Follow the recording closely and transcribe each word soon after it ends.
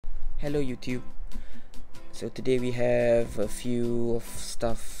Hello YouTube. So today we have a few of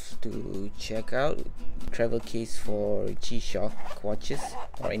stuff to check out. Travel case for G-Shock watches,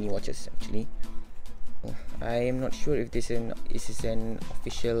 or any watches actually. I am not sure if this is an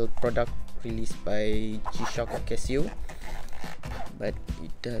official product released by G-Shock or Casio, but it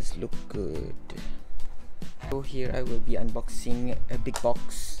does look good. So here I will be unboxing a big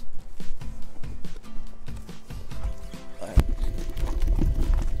box.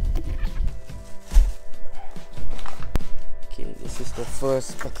 This is the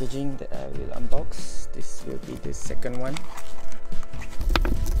first packaging that I will unbox. This will be the second one.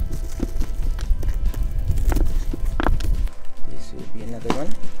 This will be another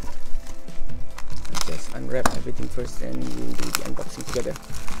one. I'll just unwrap everything first and we'll do the unboxing together.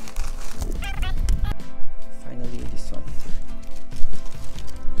 Finally, this one.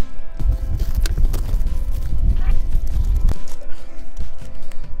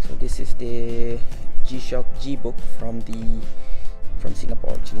 So this is the G-Shock G-Book from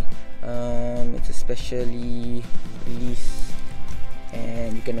Singapore actually. It's a specially release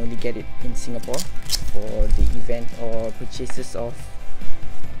and you can only get it in Singapore for the event or purchases of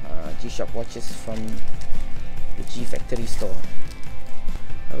G-Shock watches from the G Factory store.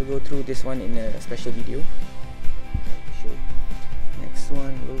 I will go through this one in a special video. Next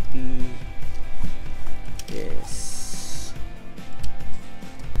one will be this.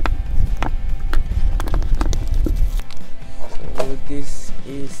 This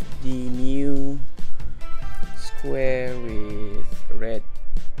is the new square with red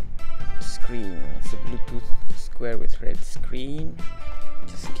screen. It's a Bluetooth square with red screen.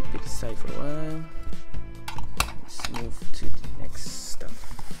 Just keep it aside for a while. Let's move to the next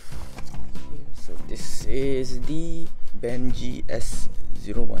stuff. So this is the band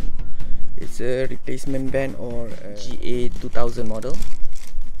GS01. It's a replacement band or a GA2000 model.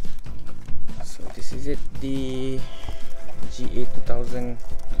 So this is it, the GA2000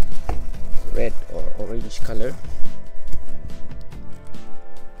 red or orange color.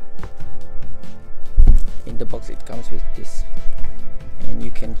 In the box it comes with this, and you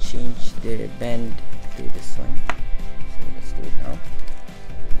can change the band to this one. So let's do it now.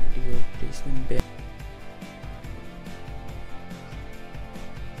 The replacement band.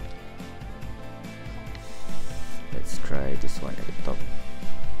 Let's try this one at the top.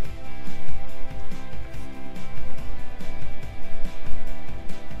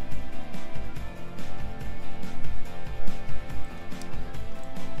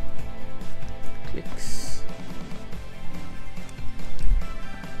 Clicks.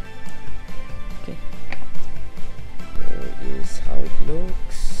 Okay, there is how it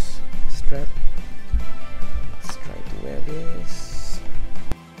looks. Strap. Let's try to wear this.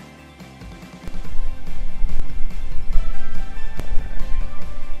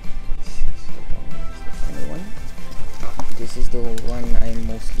 This is the final one. This is the one I'm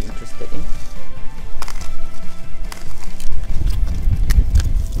mostly interested in.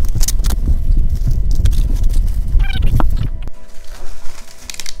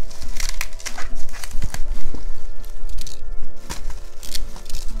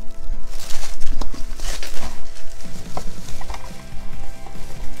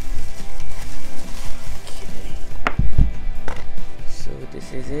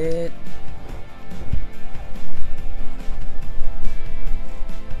 This is it.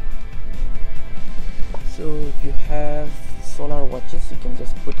 So if you have solar watches, you can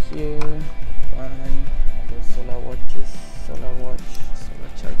just put here one, other solar watches, solar watch,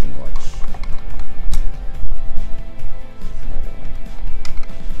 solar charging watch. Another one.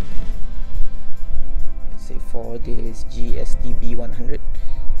 Let's say for this GSTB100,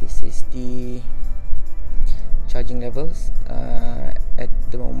 this is the charging levels. At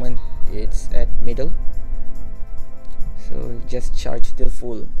the moment it's at middle, so just charge till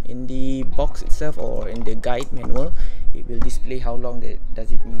full. In the box itself or in the guide manual, it will display how long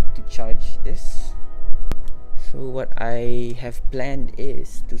does it need to charge this. So what I have planned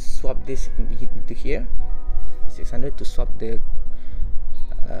is to swap this into here 600, to swap the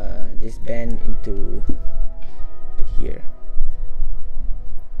this band into here.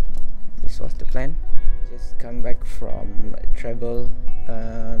 This was the plan. Just come back from travel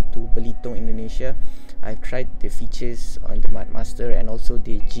to Belitung, Indonesia. I've tried the features on the Master and also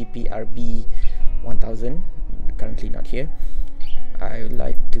the GPRB 1000. Currently not here. I would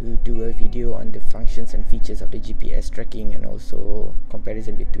like to do a video on the functions and features of the GPS tracking and also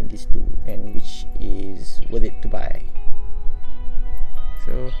comparison between these two and which is worth it to buy.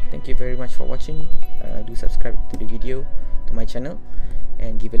 So thank you very much for watching. Do subscribe to the video, to my channel,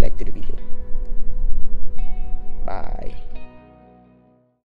 and give a like to the video. Bye.